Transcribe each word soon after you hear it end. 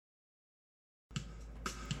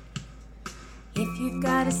If you've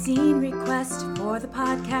got a scene request for the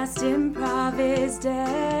podcast Improv is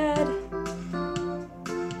Dead,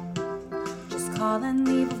 just call and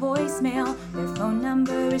leave a voicemail. Their phone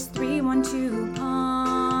number is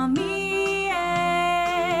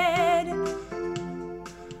 312-POMMY-ED.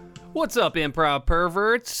 What's up, improv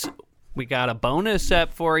perverts? We got a bonus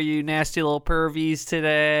up for you, nasty little pervies,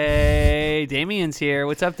 today. Damien's here.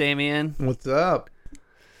 What's up, Damien? What's up?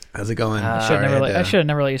 How's it going? I should have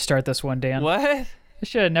never let you start this one, Dan. What? I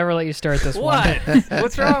should have never let you start this What? one.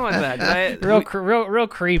 What's wrong with that? Real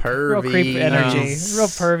creep Pervy. energy, Nice. real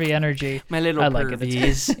pervy energy. My little I like it.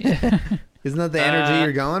 pervies. Isn't that the energy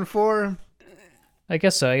you're going for? I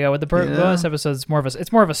guess so. Yeah, with the bonus episodes, it's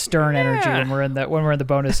more of a stern energy when we're in the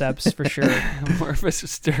bonus eps for sure. More of a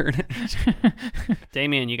stern.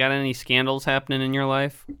 Damien, you got any scandals happening in your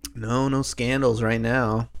life? No scandals right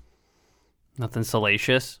now. Nothing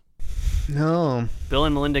salacious? No. Bill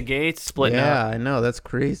and Melinda Gates splitting Yeah, up. I know. That's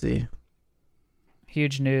crazy.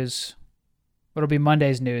 Huge news. It'll be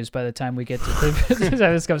Monday's news by the time we get to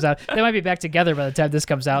this comes out. They might be back together by the time this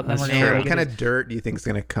comes out. And then That's we're true. gonna What kind of dirt do you think is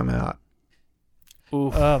going to come out?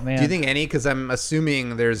 Oof. Oh man. Do you think any? Because I'm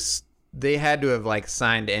assuming they had to have like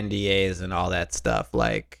signed NDAs and all that stuff.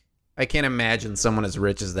 Like, I can't imagine someone as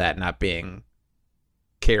rich as that not being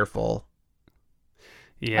careful.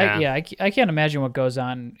 Yeah. I can't imagine what goes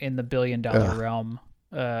on in the billion-dollar realm.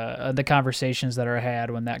 The conversations that are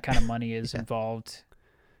had when that kind of money is involved.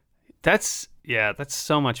 That's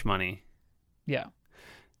so much money. Yeah.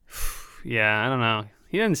 Yeah, I don't know.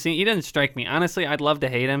 He doesn't strike me. Honestly, I'd love to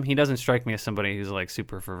hate him. He doesn't strike me as somebody who's like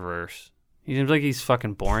super perverse. He seems like he's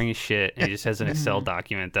fucking boring as shit, and he just has an Excel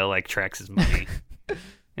document that like tracks his money.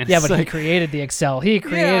 And Yeah, it's but he like, created the Excel. He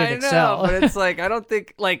created Excel. know, but it's like I don't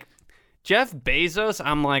think like Jeff Bezos.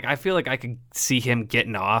 I'm like I feel like I could see him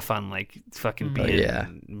getting off on like fucking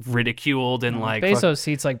being ridiculed and like Bezos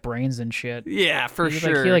eats like brains and shit. yeah, for He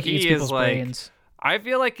sure. He He eats is people's like. brains. I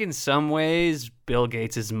feel like in some ways Bill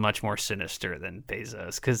Gates is much more sinister than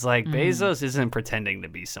Bezos because like Bezos isn't pretending to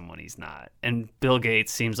be someone he's not, and Bill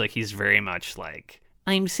Gates seems like he's very much like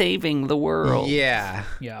I'm saving the world. Yeah,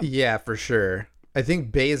 for sure. I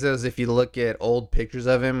think Bezos, if you look at old pictures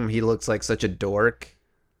of him, he looks like such a dork.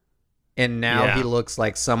 And now he looks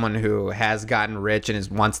like someone who has gotten rich and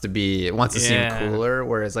wants to seem cooler.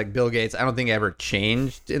 Whereas like Bill Gates, I don't think ever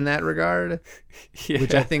changed in that regard.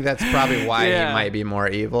 Which I think that's probably why he might be more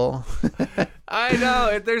evil. I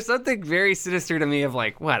know. There's something very sinister to me of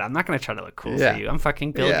like, what? I'm not going to try to look cool for you. I'm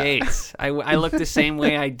fucking Bill Gates. I look the same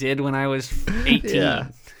way I did when I was 18. Yeah.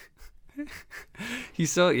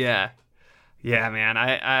 He's so, yeah, man.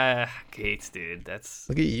 I Gates, dude. That's...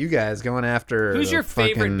 Look at you guys going after... Who's your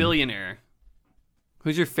favorite billionaire?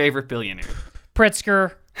 Who's your favorite billionaire?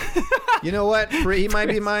 Pritzker. You know what? He might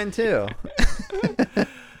be mine too.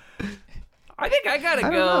 I think I gotta I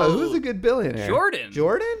go. don't know. Who's a good billionaire? Jordan.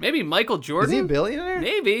 Maybe Michael Jordan. Is he a billionaire?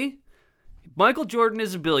 Maybe. Michael Jordan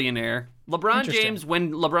is a billionaire. LeBron James,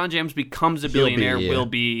 when LeBron James becomes a billionaire, will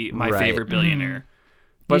be my favorite billionaire.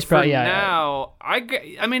 But He's for probably, now,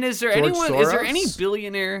 I mean, is there George anyone? Soros? Is there any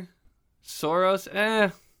billionaire? Soros?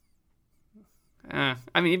 I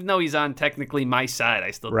mean, even though he's on technically my side,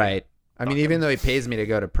 I still Right. I mean, even though he pays me to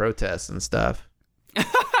go to protests and stuff.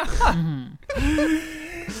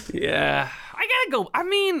 Yeah, I gotta go. I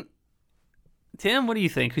mean, Tim, what do you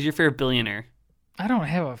think? Who's your favorite billionaire? I don't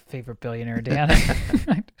have a favorite billionaire, Dan.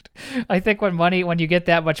 I think when you get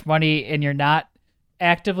that much money and you're not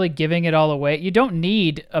actively giving it all away, you don't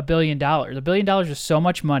need $1 billion. $1 billion is so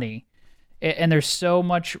much money, and there's so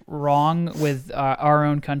much wrong with our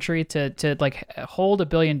own country to like hold $1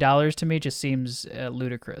 billion to me just seems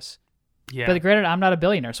ludicrous. Yeah, but granted, I'm not a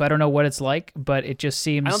billionaire, so I don't know what it's like, but it just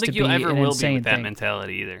seems I don't think to you be ever an will be insane with that thing.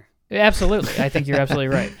 mentality either. Absolutely, I think you're absolutely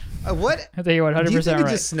right. What? I think you're 100% Do you think it right.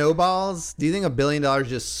 just snowballs? Do you think $1 billion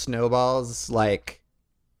just snowballs? Like,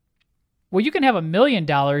 Well, you can have $1 million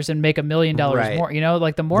and make $1 million Right. more. You know,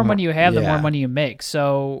 like the more money you have, the more yeah. money you make.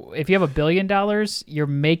 So if you have $1 billion, you're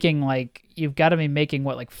making you've got to be making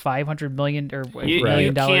what, like $500 million or $1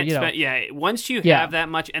 million. Can't You know, spend, once you Yeah. have that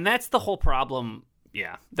much, and that's the whole problem.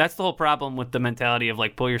 Yeah, that's the whole problem with the mentality of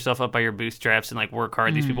like pull yourself up by your bootstraps and like work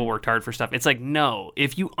hard. These people worked hard for stuff. It's like, no,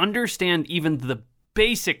 if you understand even the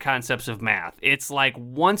basic concepts of math, it's like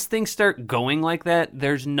once things start going like that,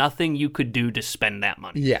 there's nothing you could do to spend that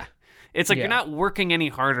money. yeah. It's like Yeah. you're not working any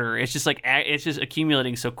harder. It's just like it's just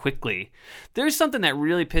accumulating so quickly. There's something that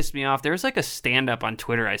really pissed me off. There was like a stand-up on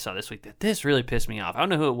Twitter I saw this week that this really pissed me off. I don't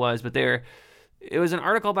know who it was, but it was an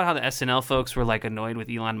article about how the SNL folks were like annoyed with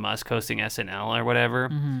Elon Musk hosting SNL or whatever.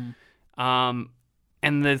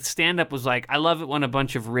 And the stand-up was like, I love it when a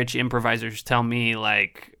bunch of rich improvisers tell me,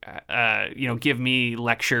 like, give me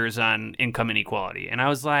lectures on income inequality. And I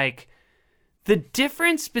was like, the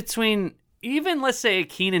difference between even, let's say,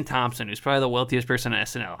 Kenan Thompson, who's probably the wealthiest person on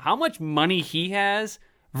SNL, how much money he has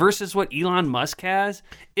versus what Elon Musk has,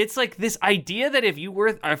 it's like this idea that if you're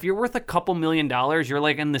worth a couple $1 million, you're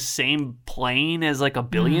like in the same plane as like a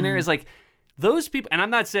billionaire is like those people. And I'm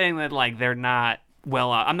not saying that like they're not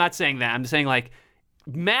I'm not saying that. I'm saying like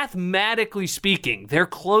mathematically speaking, they're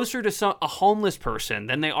closer to a homeless person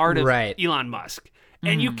than they are to Elon Musk.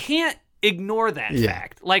 And you can't ignore that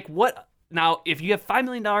fact. Like what now, if you have $5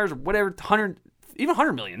 million or whatever, even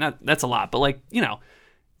 $100 million, that's a lot, but like,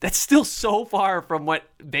 that's still so far from what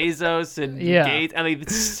Bezos and Gates. I mean,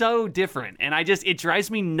 it's so different, and it drives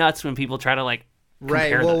me nuts when people try to like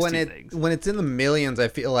compare those two things. When it's in the millions, I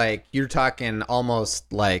feel like you're talking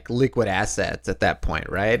almost like liquid assets at that point,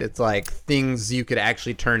 right? It's like things you could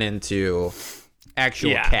actually turn into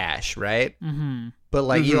actual cash, right? Mm-hmm. But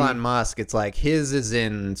like Elon Musk, it's like his is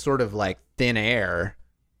in sort of like thin air,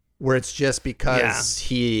 where it's just because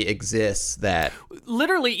he exists that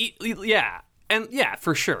literally, and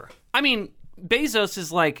for sure. I mean, Bezos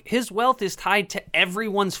is like, his wealth is tied to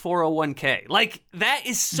everyone's 401k. Like, that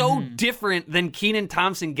is so different than Kenan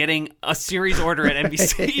Thompson getting a series order at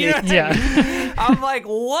NBC. You know what I mean? I'm like,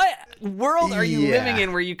 what world are you living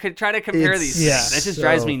in where you could try to compare these things? That just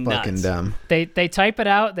drives me nuts. Fucking dumb. They type it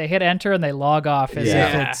out, they hit enter, and they log off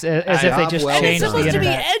as if they just changed the internet. It's supposed to be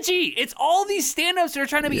edgy. It's all these stand-ups that are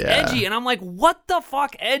trying to be edgy, and I'm like, what the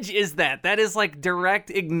fuck edge is that? That is like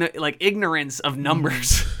direct ignorance of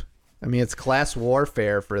numbers. I mean, it's class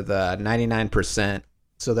warfare for the 99%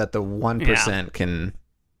 so that the 1% can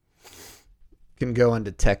go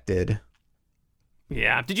undetected.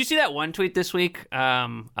 Yeah. Did you see that one tweet this week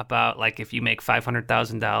about like if you make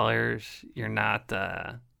 $500,000, you're not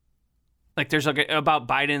like there's like about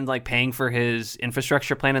Biden like paying for his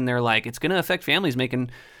infrastructure plan, and they're like it's going to affect families making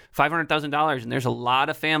 $500,000, and there's a lot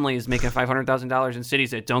of families making $500,000 in cities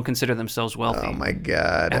that don't consider themselves wealthy. Oh my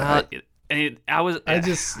God. I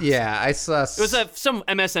saw. It was some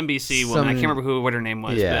MSNBC woman. I can't remember what her name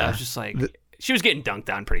was. Yeah. But I was just like, she was getting dunked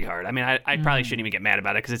on pretty hard. I mean, I probably shouldn't even get mad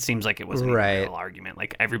about it because it seems like it wasn't a real argument.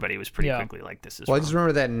 Like everybody was pretty quickly like, "This is." Well, I just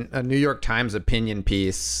remember that a New York Times opinion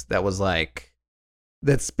piece that was like,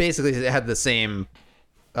 that's basically had the same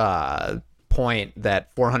point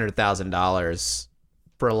that $400,000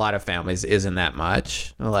 for a lot of families isn't that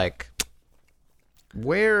much. Like.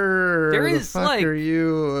 Where the fuck like, are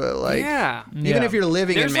you? Like, even if you're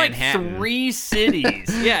living in Manhattan. There's like 3 cities.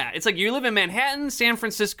 It's like you live in Manhattan, San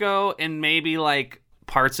Francisco, and maybe like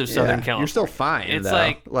parts of Southern California. You're still fine. It's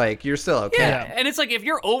though. Like you're still okay. Yeah, and it's like if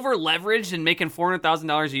you're over leveraged and making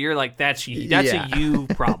 $400,000 a year, like that's a you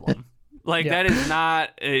problem. Like that is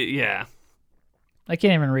not. I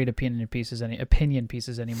can't even read opinion pieces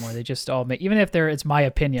anymore. They just all make, even if it's my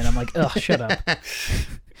opinion, I'm like, ugh, shut up.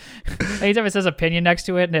 Anytime it says opinion next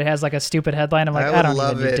to it and it has like a stupid headline, I'm like, I don't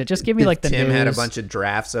even need to. Just give me like the Tim news. Had a bunch of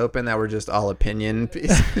drafts open that were just all opinion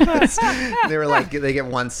pieces. They were like, they get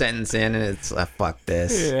one sentence in and it's fuck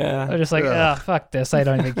this. Yeah. I'm just like, fuck this. You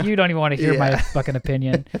don't even want to hear my fucking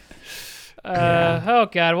opinion. Oh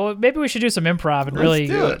God. Well, maybe we should do some improv and really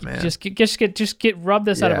do it, man. just rub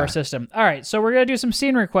this out of our system. All right. So we're gonna do some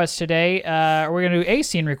scene requests today. We're gonna do a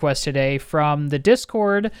scene request today from the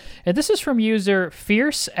Discord, and this is from user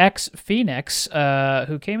FierceXPhoenix,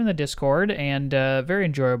 who came in the Discord and very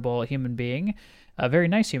enjoyable human being, a very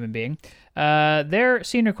nice human being. Their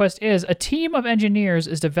scene request is: a team of engineers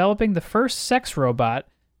is developing the first sex robot,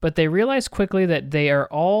 but they realize quickly that they are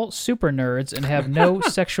all super nerds and have no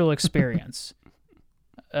sexual experience.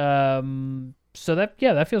 So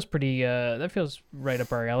that feels pretty. That feels right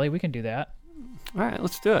up our alley. We can do that. All right,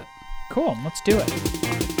 let's do it. Cool. Let's do it.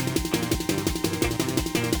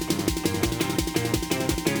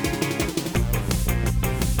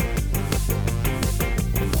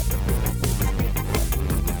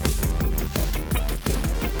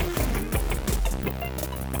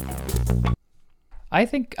 I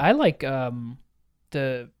think I like I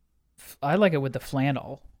like it with the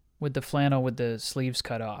flannel with the sleeves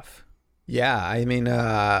cut off. Yeah, I mean,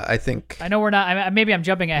 I think I know we're not. Maybe I'm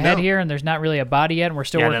jumping ahead here, and there's not really a body yet, and we're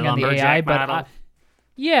still working on the AI. But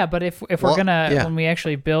but if we're gonna when we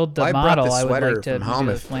actually build the model, I would like to from home.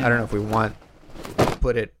 I don't know if we want to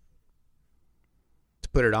put it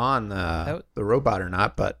on the robot or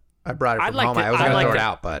not, but I brought it from home. I was gonna throw it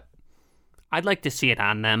out, but I'd like to see it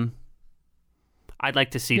on them. I'd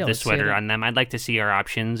like to see the sweater on them. I'd like to see our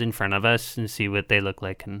options in front of us and see what they look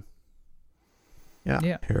like. And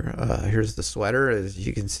here's the sweater. As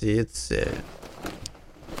you can see, it's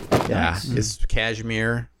Yeah, Nice. it's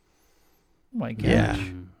cashmere. Oh my gosh. Yeah.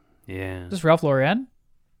 Yeah. Is this Ralph Lauren?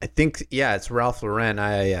 I think, yeah, it's Ralph Lauren.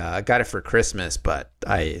 I got it for Christmas, but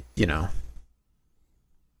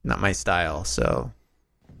not my style. So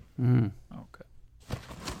Mm. Okay.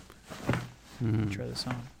 Mm. Try this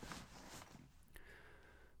on.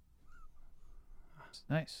 It's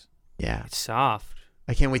nice. yeah, It's soft.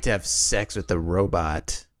 I can't wait to have sex with the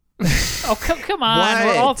robot. Oh, come on.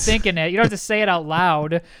 We're all What? thinking it. You don't have to say it out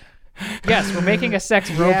loud. Yes, we're making a sex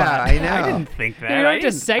robot. Yeah, I know. I didn't think that. You don't I have to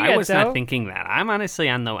didn't- say I it, was though. not thinking that. I'm honestly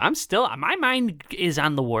my mind is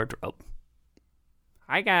on the wardrobe.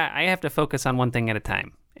 I have to focus on one thing at a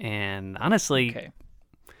time. And honestly, Okay.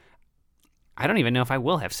 I don't even know if I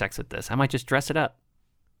will have sex with this. I might just dress it up.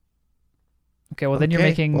 Okay, well then you're Okay,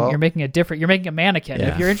 making a mannequin.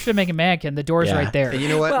 Yeah. If you're interested in making a mannequin, the door's Yeah. right there. And you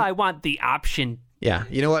know what? Well, I want the option. Yeah,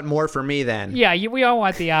 you know what? More for me then. Yeah, we all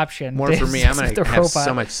want the option. More to for me. sex I'm with gonna the have robot.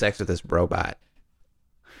 so much sex with this robot.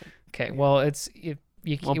 Okay, well Well, Bryce,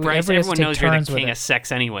 everybody has everyone to knows take you're turns the with king it. of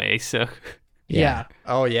sex anyway, so Yeah.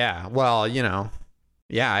 Oh yeah. Well,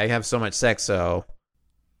 yeah, I have so much sex, so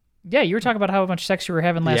Yeah, you were talking about how much sex you were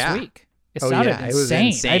having last Yeah. week. It oh sounded yeah, it was insane.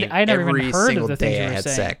 insane. I never Every even heard single of the things day you I were had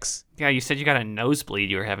saying. sex. yeah, you said you got a nosebleed.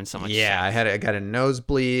 You were having so much Yeah, sex. I got a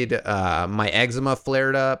nosebleed. My eczema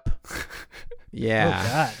flared up. Yeah. Oh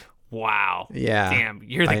God. Wow. Yeah. Damn,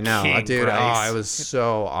 you're the I know, king, dude. Bryce. Oh, it was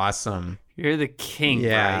so awesome. You're the king,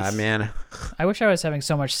 Yeah, Bryce. man. I wish I was having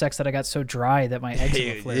so much sex that I got so dry that my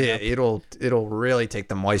eczema flared up. It'll really take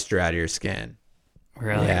the moisture out of your skin.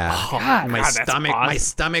 Really? Yeah. Oh, God. My that's stomach, awesome. my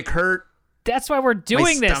stomach hurt. That's why we're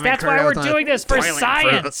doing this. stomach That's hurt. why I we're was on doing the this for toilet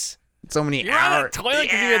science. So many You're on the hours. toilet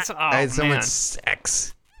 'cause you had so- oh, I had so man. much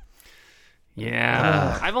sex.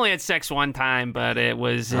 Yeah, I've only had sex one time, but it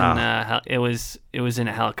was in it was in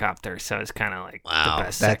a helicopter, so it's kind of like Wow, the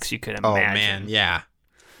best that's- sex you could Oh imagine. man, yeah.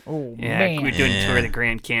 Oh Yeah, man. we were doing a tour Yeah. of the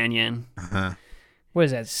Grand Canyon, What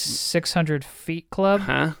is that? 600 feet club?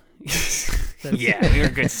 huh? Yeah, we were a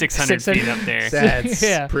good 600 feet up there. That's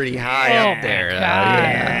Yeah. pretty high Oh, up there. God.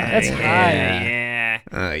 Yeah. That's yeah, high. Yeah,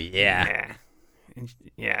 Oh yeah. yeah,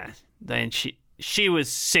 yeah. Then she was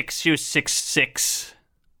 6'6",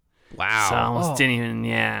 Wow. so I almost Oh. didn't even.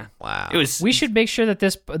 Yeah, Wow. it was. We should make sure that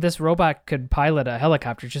this robot could pilot a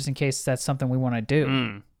helicopter just in case that's something we want to do.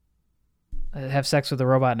 Mm. Have sex with a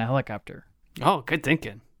robot in a helicopter. Oh, good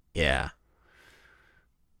thinking. Yeah.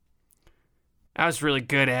 I was really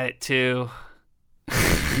good at it too.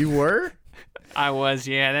 You were? I was,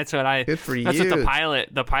 yeah. That's what I. Good for That's you. what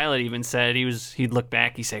the pilot even said. He'd look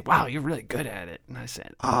back. He'd say, "Wow, you're really good at it." And I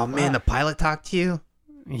said, Oh man, the pilot talked to you?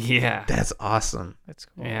 "Yeah, That's awesome. That's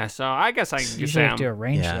cool. yeah." So I guess I can You just usually say have to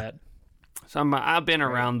arrange Yeah. that. I've been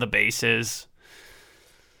around the bases.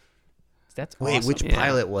 That's Wait, awesome. which Yeah.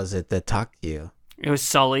 pilot was it that talked to you? It was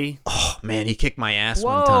Sully. Oh man, he kicked my ass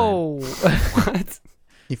one time. Whoa. What?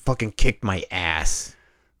 He fucking kicked my ass.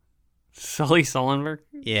 Sully Sullenberg?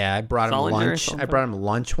 Yeah, I brought him Sullinger or lunch. I something? brought him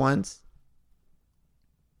lunch once.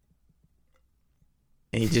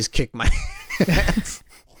 And he just kicked my ass.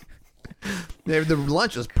 The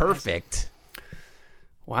lunch was perfect.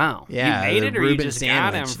 Wow. Yeah, You made the it, or Reuben you just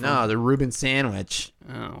sandwich. got him? From... No, the Reuben sandwich.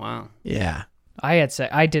 Oh wow. Yeah. I had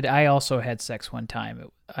sex. I also had sex one time.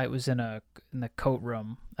 I was in the coat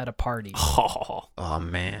room at a party, Oh. Oh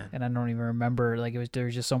man. and I don't even remember. Like there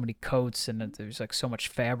was just so many coats, and there was like so much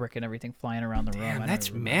fabric and everything flying around the room. I Damn, don't that's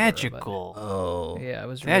even remember, magical. Oh. but yeah, it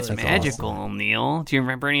was. That's really magical, Neil. Do you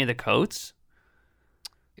remember any of the coats?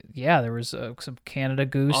 Yeah, there was some Canada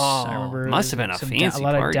Goose. Oh, I remember. must have been a some fancy a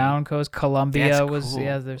lot party. of down coats. Columbia That's was cool.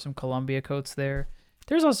 yeah. There's some Columbia coats there.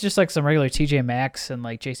 There's also just like some regular TJ Maxx and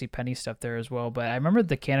like JC Penney stuff there as well. But I remember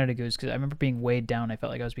the Canada Goose because I remember being weighed down. I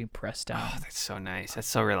felt like I was being pressed down. Oh, that's so nice. That's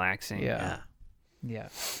so relaxing. Yeah. Yeah.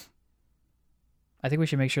 I think we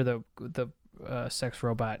should make sure the sex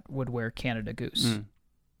robot would wear Canada Goose. Mm.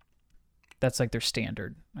 That's like their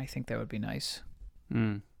standard. I think that would be nice.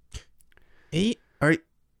 Mm. Hey, are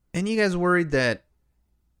any of you guys worried that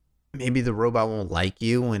maybe the robot won't like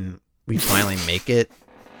you when we finally make it?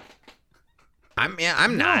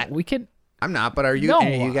 I'm not. No, we can. I'm not, but are you No.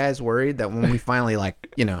 any of you guys worried that when we finally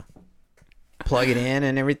plug it in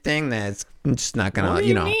and everything, that it's just not gonna, What do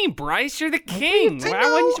you mean, Bryce? You're the king. I Why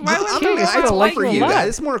know, wouldn't why but would I'm you? king. It's it's gonna more like for you you a lot. guys.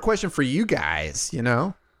 It's more a question for you guys,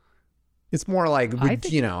 It's more like, I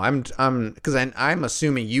think- I'm because I'm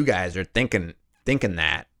assuming you guys are thinking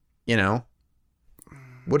that,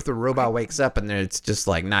 What if the robot wakes up and it's just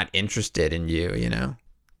like not interested in you,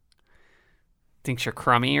 Thinks you're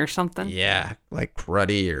crummy or something? Yeah, like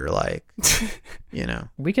cruddy or like,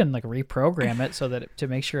 We can like reprogram it so that to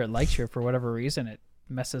make sure it likes you for whatever reason. It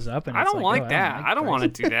messes up. And I it's don't like that. I don't want to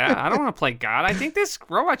do that. I don't want to play God. I think this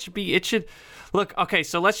robot should look. Okay,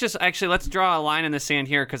 so let's draw a line in the sand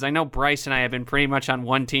here, because I know Bryce and I have been pretty much on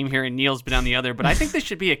one team here, and Neil's been on the other. But I think this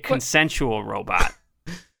should be a consensual robot.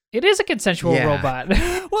 It is a consensual robot.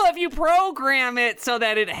 Well, if you program it so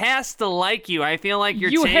that it has to like you, I feel like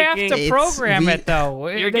you have to program it, though.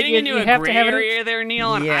 You're getting into a gray area there,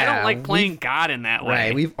 Neil, and I don't like playing God in that way.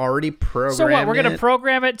 Right, we've already programmed. So what? We're gonna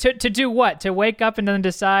program it to do what? To wake up and then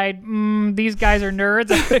decide these guys are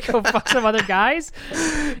nerds. I'm gonna go fuck some other guys.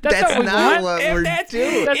 That's not what we're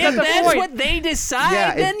doing. If that's what they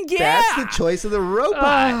decide, then that's the choice of the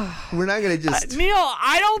robot. We're not gonna just. Neil,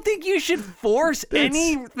 I don't think you should force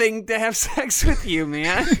anything to have sex with you,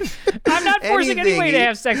 man. I'm not forcing anybody to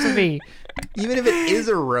have sex with me. Even if it is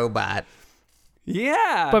a robot.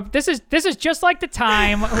 Yeah. But this is just like the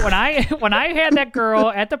time when I had that girl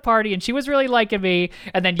at the party and she was really liking me,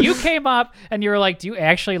 and then you came up and you were like, "Do you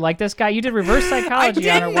actually like this guy?" You did reverse psychology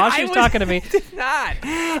on her while she was talking to me.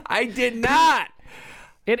 I did not.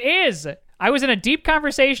 It is. I was in a deep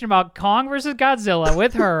conversation about Kong versus Godzilla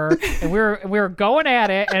with her, and we were going at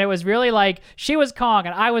it, and it was really like she was Kong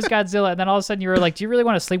and I was Godzilla, and then all of a sudden you were like, "Do you really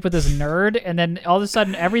want to sleep with this nerd?" And then all of a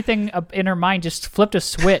sudden everything in her mind just flipped a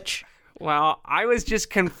switch. Well, I was just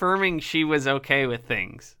confirming she was okay with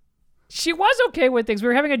things. She was okay with things. We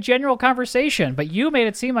were having a general conversation, but you made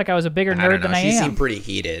it seem like I was a bigger nerd than I am. She seemed pretty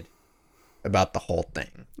heated about the whole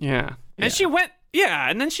thing. Yeah. And she went. Yeah,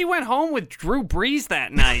 and then she went home with Drew Brees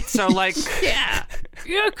that night. So, like, yeah,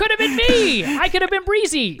 it could have been me. I could have been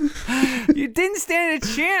Breezy. You didn't stand a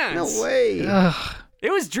chance. No way. Ugh.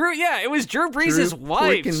 It was Drew. Yeah, it was Drew Brees'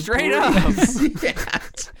 wife, straight up. Yeah.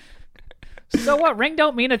 So what? Ring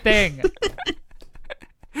don't mean a thing.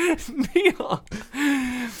 Neil.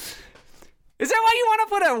 Is that why you want to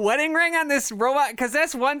put a wedding ring on this robot? Because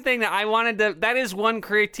that's one thing that I wanted to. That is one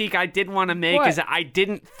critique I did want to make. What? Is that I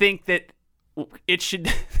didn't think that it should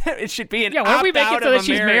be an yeah. What if we make it so that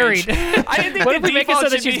she's married? I didn't think what if we make it so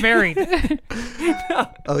that she's married?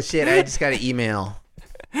 Oh shit! I just got an email.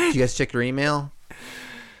 Did you guys check your email?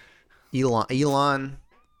 Elon.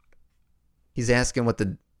 He's asking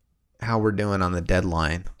how we're doing on the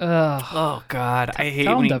deadline. Ugh. Oh God, I hate.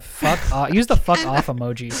 Tell him to fuck off. Use the fuck off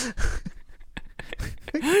emoji.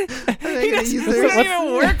 He doesn't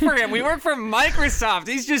even work for him. We work for Microsoft.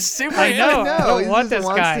 He's just super. I know. I don't want this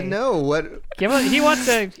wants guy. To know what. He wants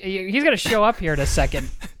to. He's gonna show up here in a second.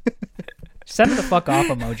 Send him the fuck off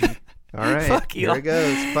emoji. All right. Fuck here Elon. it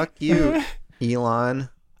goes. Fuck you, Elon.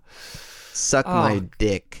 Suck my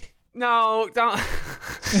dick. No, don't.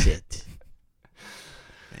 Shit.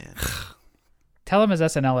 Man. Tell him his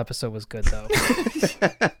SNL episode was good though.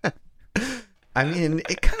 I mean,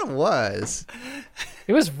 it kind of was.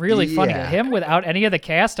 It was really funny. Yeah. Him without any of the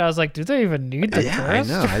cast, I was like, do they even need the cast?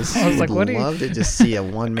 I know. I was like, would love to just see a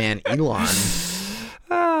one-man Elon.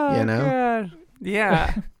 Oh, you know? God.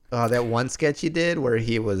 Yeah. Oh, that one sketch he did where I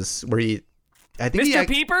think Mr.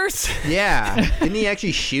 Peepers? Yeah. Didn't he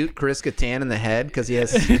actually shoot Chris Kattan in the head because he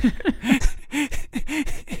has...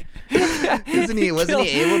 Wasn't he able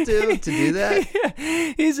to do that?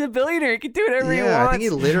 Yeah. He's a billionaire. He can do whatever he wants. I think he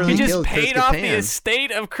literally just killed paid Chris off Kattan. the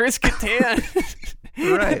estate of Chris Kattan.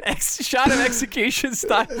 Right. Shot him execution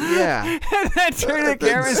style. Yeah. And then turned the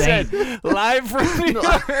camera and said, live from New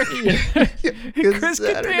York. Chris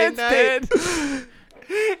Kattan's dead.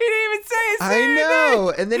 He didn't even say his name. I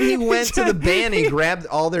know. And then he went to the band and grabbed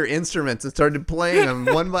all their instruments and started playing them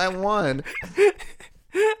one by one.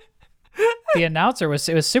 The announcer was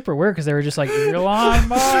super weird because they were just like, Elon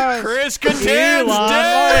Musk. Chris Kattan's Elon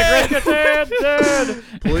dead. Musk. Chris Kattan's dead.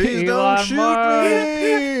 Please Elon don't shoot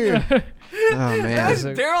Musk. me. Oh, man. That's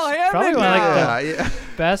Daryl Hammond. Probably one of Yeah.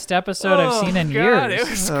 best episode I've seen in God, years. It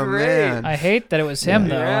was Oh, great. man. I hate that it was him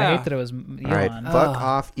though. Yeah. I hate that it was Elon. All right, fuck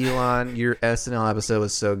off, Elon. Your SNL episode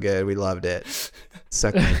was so good. We loved it.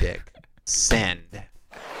 Suck my dick. Send.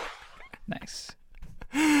 Nice.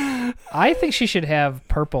 I think she should have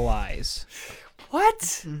purple eyes.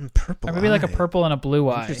 What? Purple Or maybe like a eye. purple and a blue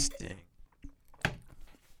eye. Interesting.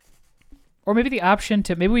 Or maybe the option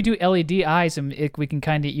to maybe we do LED eyes and we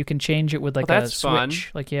can you can change it with like a that's switch. fun.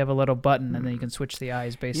 Like you have a little button and then you can switch the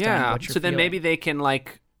eyes based on what you're So then feeling.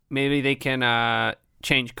 maybe they can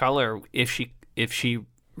change color if she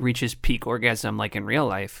reaches peak orgasm like in real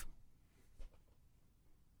life.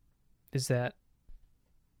 Is that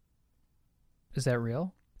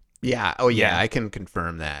real? Yeah. Oh, yeah. Yeah. I can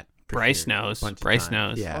confirm that. for Bryce sure. knows. Bunch of Bryce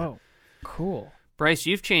times. knows. Yeah. Oh, cool. Bryce,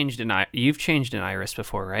 you've changed an iris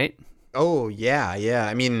before, right? Oh, yeah. Yeah.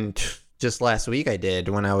 I mean, just last week I did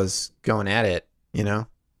when I was going at it, you know?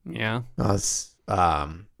 Yeah. I was,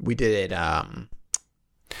 we did it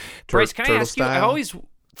Bryce, can I turtle ask you? I style? always.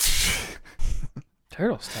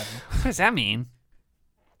 Turtle style. What does that mean?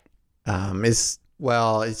 It's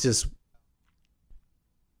just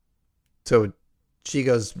so she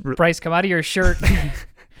goes. Bryce, come out of your shirt.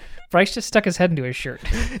 Bryce just stuck his head into his shirt.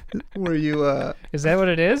 Where you Is that what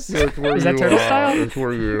it is? It's where Is that you, turtle style? It's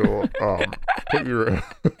where you put your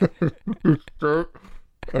shirt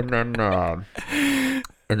and then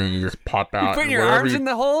you just pop out. You're putting your arms in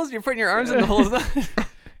the holes. You're putting your arms in the holes.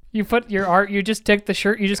 You put your art. You just take the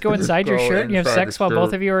shirt. You just go inside your shirt, and you have sex while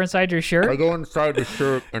both of you are inside your shirt. I go inside the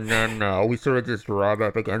shirt, and then we sort of just rub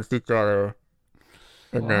up against each other,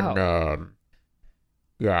 and then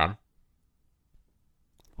yeah.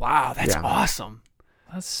 Wow, that's Yeah. awesome.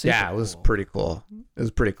 That's super Yeah, it was cool. pretty cool. It was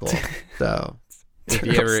pretty cool. So if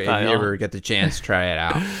you ever get the chance, try it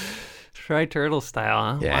out. Try turtle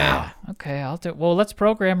style, huh? Yeah. Wow. Okay, I'll do. Well, let's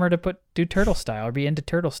program her to do turtle style or be into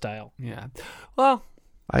turtle style. Yeah. Well,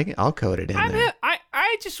 I'll code it in there.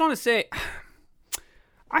 I just want to say,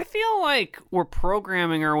 I feel like we're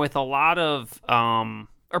programming her with a lot of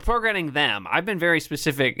or programming them. I've been very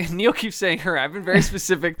specific. Neil keeps saying her. I've been very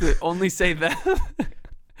specific to only say them.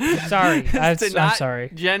 Sorry, To I'm not sorry.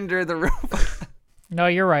 Gender the robot. No,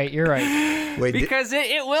 you're right. You're right. Wait, Because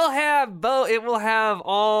it will have both. It will have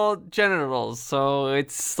all genitals. So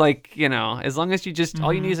it's like, as long as you just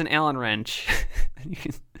all you need is an Allen wrench, you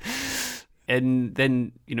can, and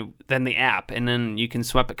then then the app, and then you can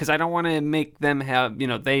swap it. Because I don't want to make them have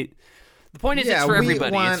The point is, it's for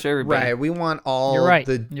everybody. It's for everybody. Right. We want all You're right.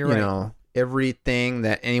 the You're right. everything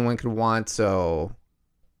that anyone could want. So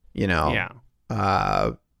Yeah.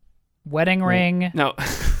 Wedding ring. No.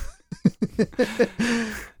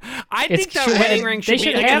 I think It's the true. wedding ring should They be.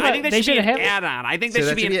 should have I think a- that they should be should an have- add-on. I think So that that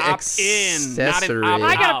should be should an be opt-in, not an accessory. opt-out.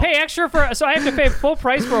 I gotta pay extra so I have to pay full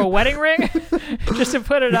price for a wedding ring just to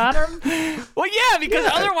put it on her. Well, yeah, because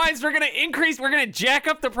otherwise we're gonna jack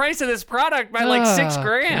up the price of this product by like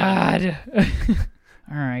 $6,000, God.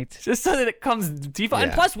 All right. just so that it comes default.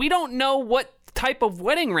 And Yeah. plus, we don't know what type of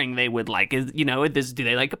wedding ring they would like. Do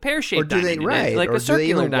they like a pear-shaped Or do they diamond? Do they like or a do they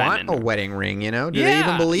circular even diamond? want a wedding ring? Do they Yeah,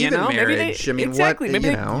 even believe in maybe marriage? I mean, exactly. what? Maybe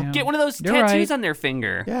You know? they get one of those You're tattoos right. on their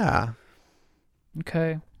finger. Yeah.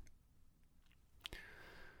 Okay.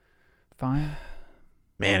 Fine.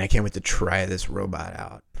 Man, I can't wait to try this robot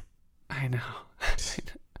out. I know.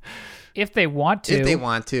 If they want to. If they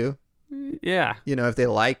want to, Yeah. if they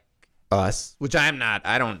like us, which I'm not.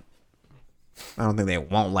 I don't think they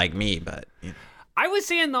won't like me, but I was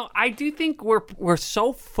saying though, I do think we're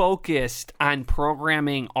so focused on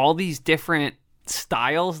programming all these different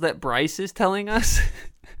styles that Bryce is telling us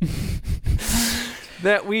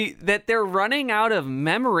that they're running out of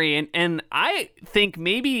memory, and I think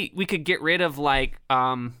maybe we could get rid of what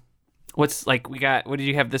did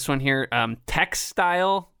you have this one here? Text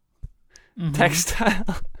style. Text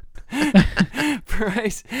style.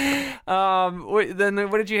 Price. Then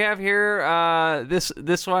what did you have here?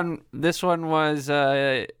 This one was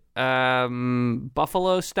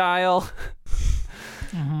buffalo style.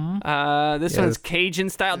 This one's Cajun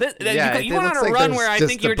style. You went on a run where I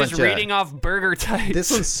think you're just reading off burger types.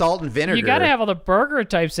 this one's salt and vinegar. You got to have all the burger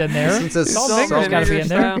types in there. This one says Salt salt and vinegar's and got to be in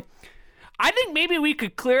there. style. I think maybe we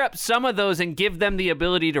could clear up some of those and give them the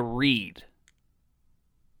ability to read.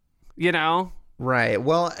 Right.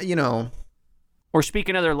 Well, Or speak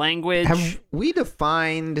another language. have we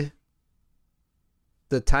defined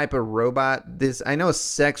the type of robot? I know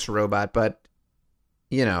sex robot, but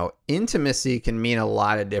intimacy can mean a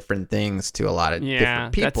lot of different things to a lot of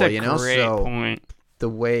different people. That's a great so point. the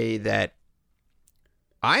way that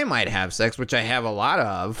I might have sex, which I have a lot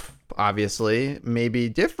of, obviously, may be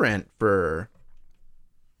different for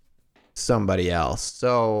somebody else.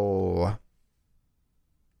 So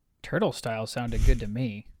Turtle style sounded good to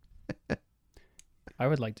me. I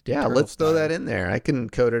would like to do yeah, turtle let's throw style. that in there. I can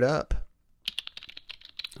code it up.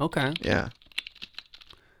 Okay. Yeah.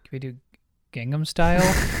 Can we do Gangnam style?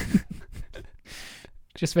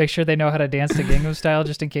 Just make sure they know how to dance to Gangnam style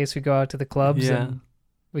just in case we go out to the clubs Yeah. and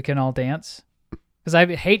we can all dance. Because I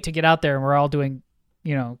hate to get out there and we're all doing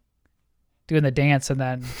the dance and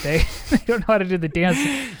then they don't know how to do the dance.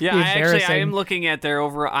 Yeah, Be I am embarrassing. looking at their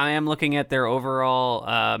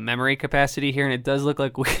overall memory capacity here, and it does look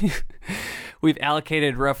like we've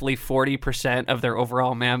allocated roughly 40% of their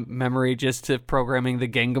overall memory just to programming the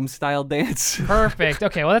Gangnam style dance. Perfect.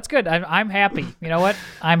 Okay, well that's good. I'm happy. You know what?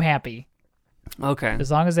 I'm happy Okay.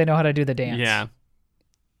 as long as they know how to do the dance. Yeah.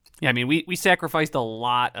 Yeah, I mean, we sacrificed a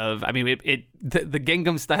lot of. I mean, the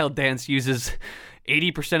Gangnam style dance uses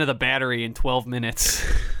 80% of the battery in 12 minutes.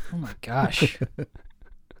 Oh my gosh.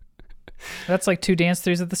 That's like 2 dance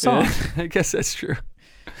throughs of the song. I guess that's true.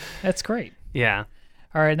 That's great. Yeah.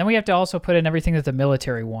 All right, and then we have to also put in everything that the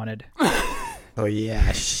military wanted. Oh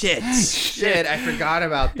yeah, shit, I forgot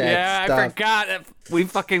about that. Yeah, stuff. I forgot. We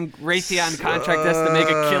fucking Raytheon contract us to make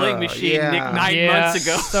a killing machine yeah. 9 months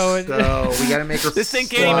ago. So So we gotta make her. This thing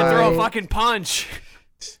can't even throw a fucking punch.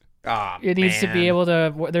 Oh, it needs to be able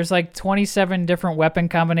to. There's like 27 different weapon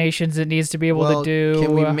combinations it needs to be able to do.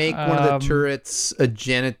 Can we make one of the turrets a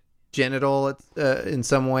genital in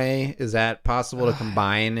some way? Is that possible to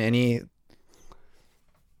combine any?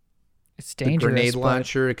 It's The dangerous. grenade but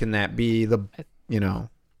launcher, can that be the,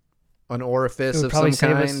 an orifice would of probably some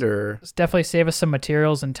save kind, us- or It's definitely save us some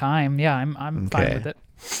materials and time. Yeah, I'm fine Okay. with it.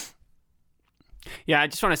 Yeah, I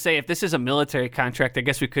just want to say, if this is a military contract, I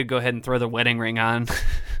guess we could go ahead and throw the wedding ring on.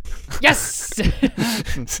 Yes.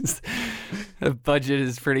 The budget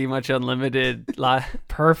is pretty much unlimited.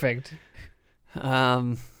 Perfect.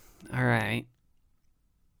 All right.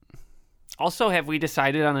 Also, have we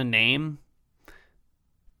decided on a name?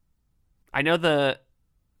 I know that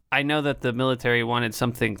the military wanted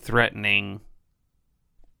something threatening.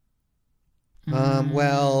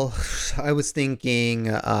 well, I was thinking,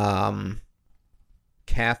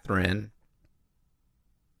 Catherine.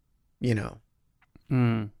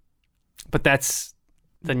 But that's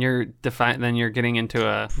then you're getting into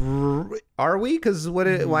Are we? Because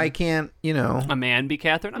why can't a man be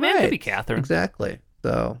Catherine? A man could be Catherine. Exactly.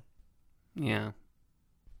 So Yeah.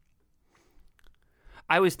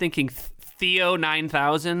 I was thinking Theo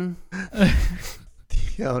 9000.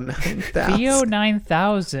 Theo 9000. Theo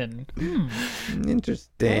 9000.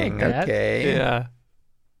 Interesting. I like that. Okay. Yeah.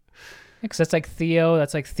 Because that's like Theo.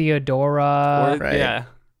 That's like Theodora. right. Yeah.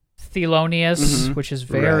 Thelonious, Mhm. which is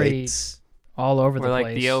very Right. all over Or the like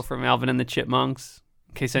place. Theo from Alvin and the Chipmunks,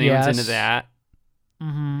 in case anyone's Yes. into that.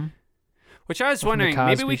 Mm-hmm. Which I was wondering,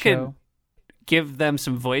 maybe we could give them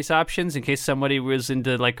some voice options in case somebody was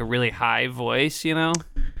into like a really high voice,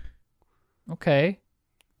 Okay.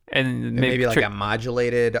 and Maybe like a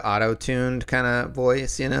modulated, auto-tuned kind of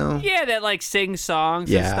voice, yeah, that like sings songs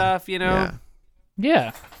and Yeah. stuff, Yeah.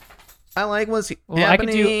 Yeah. I like what's Well, I could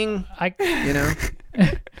happening. I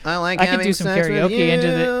I like I could having do some sex with karaoke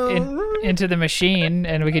you. into the machine,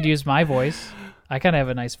 and we could use my voice. I kind of have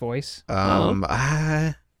a nice voice.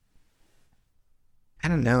 I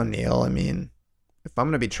don't know, Neil. I mean, if I'm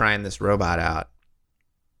gonna be trying this robot out,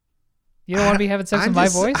 You don't want to be having sex with my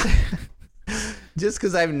voice? just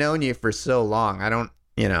because I've known you for so long, I don't,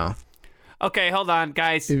 Okay, hold on,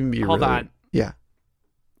 guys. even be Hold really- on. Yeah.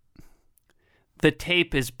 The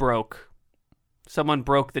tape is broke. Someone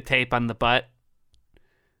broke the tape on the butt.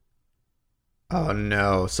 Oh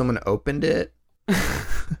no! Someone opened it.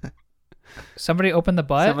 Somebody open the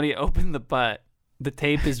butt? Somebody opened the butt. The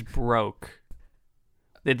tape is broke.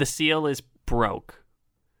 The seal is broke.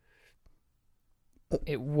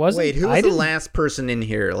 It wasn't. Wait, who I was the didn't- last person in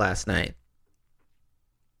here last night?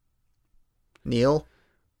 Neil.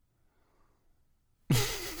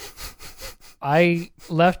 I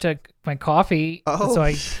left my coffee, Oh. so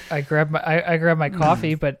I grabbed my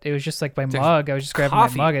coffee, but it was just like my mug. I was just grabbing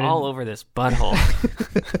Coffee my mug. all over this butthole.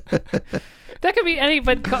 That could be any,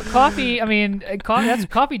 but coffee. I mean,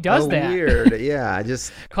 coffee does Oh, that. weird. Yeah, I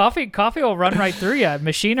just Coffee will run right through you,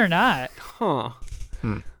 machine or not. Huh.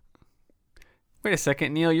 Wait a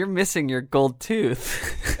second, Neil. You're missing your gold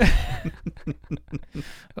tooth.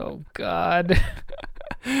 Oh God.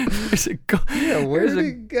 There's a yeah. Where there's did a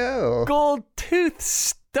it go? gold tooth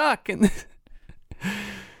stuck in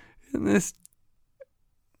this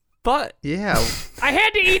butt. Yeah. I had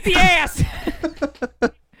to eat the ass.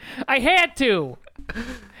 I had to.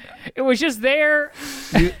 It was just there.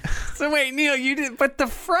 So wait, Neil, you did, but the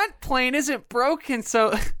front plane isn't broken.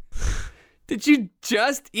 So did you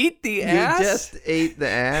just eat the ass? You just ate the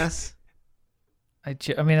ass. I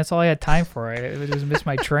mean, that's all I had time for. I just missed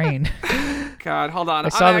my train. God, hold on. I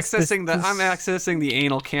I'm saw accessing the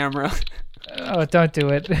anal camera. Oh, don't do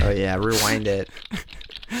it. Oh yeah, rewind it.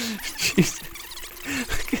 Jeez.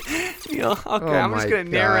 Neil, okay, Oh I'm just my gonna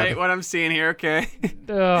narrate God. what I'm seeing here. Okay.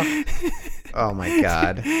 Ugh. Oh my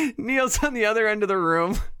god. Neil's on the other end of the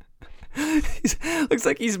room. Looks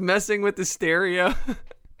like he's messing with the stereo.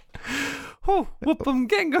 Oh, whoop 'em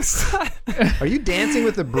Gango style. Are you dancing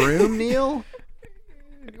with the broom, Neil?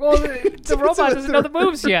 Well, the robot doesn't know the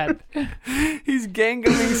moves yet. He's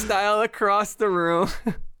Gangaming style across the room.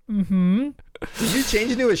 Mm-hmm. Did you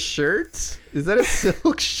change into a shirt? Is that a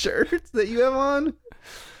silk shirt that you have on?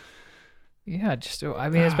 Yeah, it's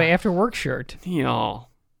my after work shirt. Neil.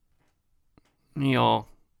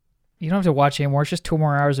 You don't have to watch anymore. It's just 2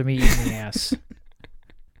 more hours of me eating the ass.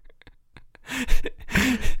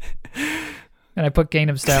 And I put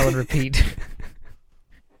Gangnam Style and repeat.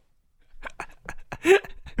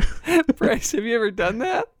 Bryce, have you ever done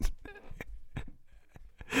that?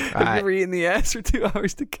 Have you ever eaten the ass for 2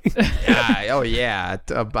 hours to king? Oh yeah.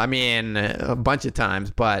 I mean, a bunch of times,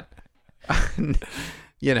 but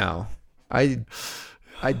you know, I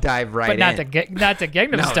dive right But not in. not to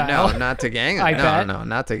Gangnam Style. No, not to Gangnam. I bet. No,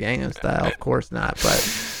 not to Gangnam Style. Of course not.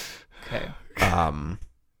 But Okay.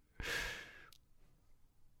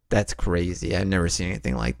 that's crazy. I've never seen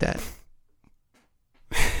anything like that.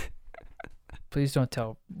 Please don't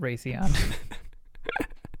tell Raytheon.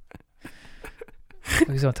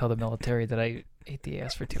 Please don't tell the military that I ate the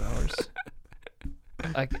ass for 2 hours.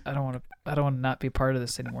 I don't want to not be part of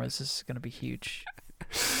this anymore. This is going to be huge.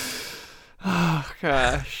 Oh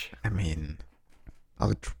gosh. I mean,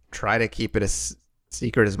 I'll try to keep it a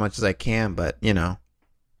secret as much as I can, but you know,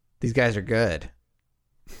 these guys are good.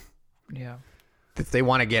 Yeah. If they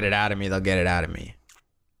want to get it out of me, they'll get it out of me.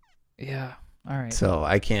 Yeah. All right. So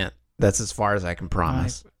I can't. That's as far as I can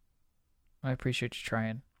promise. I appreciate you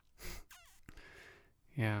trying.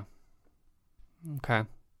 Yeah. Okay.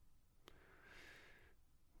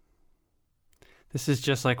 This is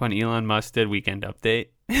just like when Elon Musk did Weekend Update.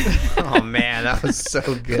 Oh man, that was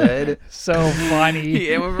so good. So funny.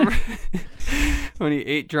 Yeah, remember when he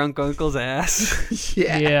ate drunk uncle's ass?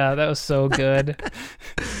 Yeah, that was so good.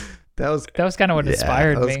 That was kind of what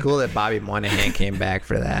inspired me. It was cool that Bobby Moynihan came back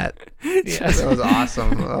for that. Yeah. That was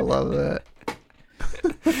awesome. I love that.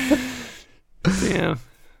 Damn.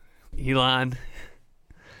 Elon.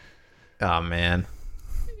 Oh man.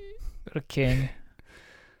 What a king.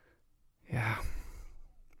 Yeah.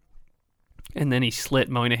 And then he slit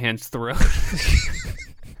Moynihan's throat.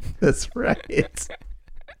 That's right.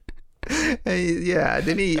 Yeah,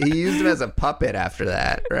 then he used him as a puppet after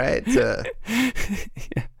that, right? Yeah.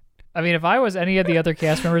 I mean, if I was any of the other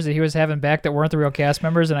cast members that he was having back that weren't the real cast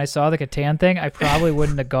members, and I saw the Catan thing, I probably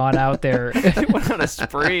wouldn't have gone out there. He went on a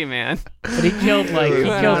spree, man. But he killed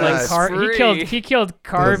Carvey, he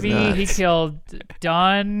killed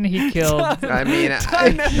Dunn, he killed. I mean,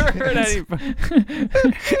 I never heard anybody.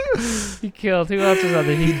 He killed. Who else was on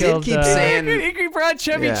there? He killed. did keep saying. He brought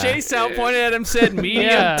Chevy Chase out, pointed at him, said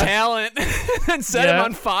medium talent, and set him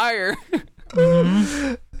on fire.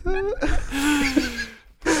 Mm-hmm.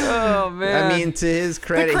 Oh man! I mean, to his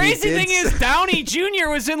credit, the crazy thing is Downey Jr.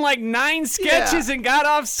 was in like 9 sketches and got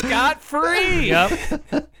off scot-free. Yep.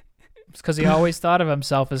 It's because he always thought of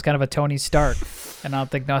himself as kind of a Tony Stark, and I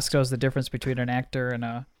don't think Musk knows the difference between an actor and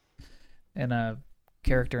a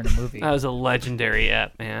character in a movie. That was a legendary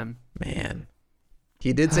ep, man. Man,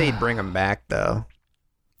 he did say he'd bring him back though.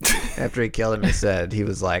 After he killed him, he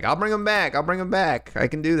was like, "I'll bring him back. I'll bring him back. I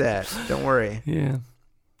can do that. Don't worry." Yeah.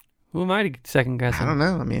 Who am I to second guess him? I don't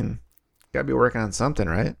know. I mean, gotta be working on something,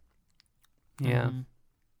 right? Yeah. Mm-hmm.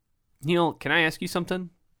 Neil, can I ask you something?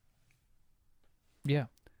 Yeah.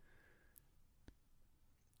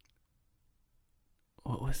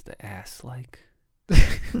 What was the ass like?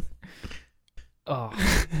 Oh.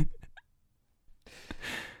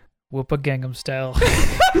 Whoop a Gangnam Style.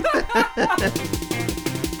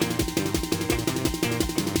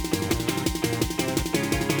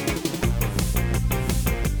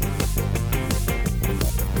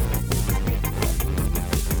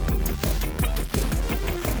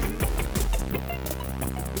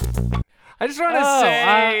 I just want to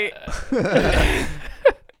say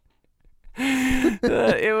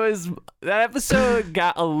it was that episode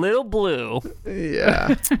got a little blue.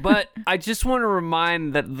 Yeah. But I just want to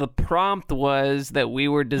remind that the prompt was that we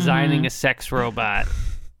were designing a sex robot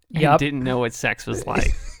and didn't know what sex was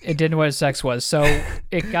like. It didn't know what sex was. So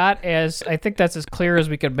it got I think that's as clear as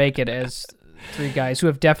we could make it as 3 guys who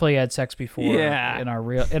have definitely had sex before in our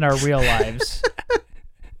real lives.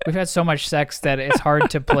 We've had so much sex that it's hard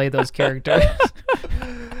to play those characters.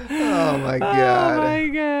 Oh my god. Oh my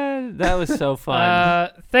god. That was so fun.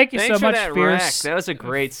 Thank you Thanks so much, that Fierce. wreck. That was a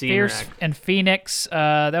great scene. Fierce wreck. and Phoenix.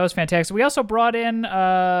 That was fantastic. We also brought in,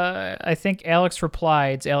 I think, Alex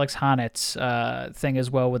Replied's Alex Honnold's thing as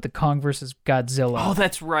well with the Kong versus Godzilla. Oh,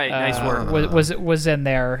 that's right. Nice work. Was in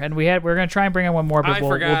there, and we're gonna try and bring in one more, but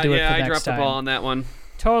we'll do it for I next dropped time. the ball on that one.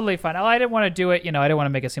 Totally fine. I didn't want to do it. I didn't want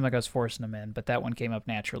to make it seem like I was forcing them in, but that one came up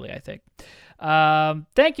naturally, I think.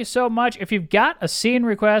 Thank you so much. If you've got a scene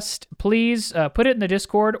request, please put it in the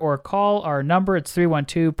Discord or call our number. It's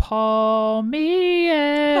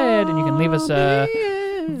 312-PAUL-ME-ED, and you can leave us a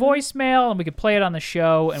voicemail, and we could play it on the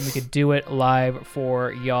show, and we could do it live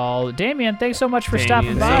for y'all. Damien, thanks so much for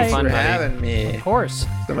stopping by. Thanks for having me. Of course.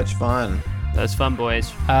 So much fun. That was fun, boys.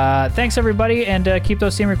 Thanks, everybody, and keep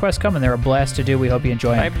those scene requests coming. They're a blast to do. We hope you enjoy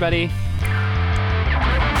Bye, them. everybody.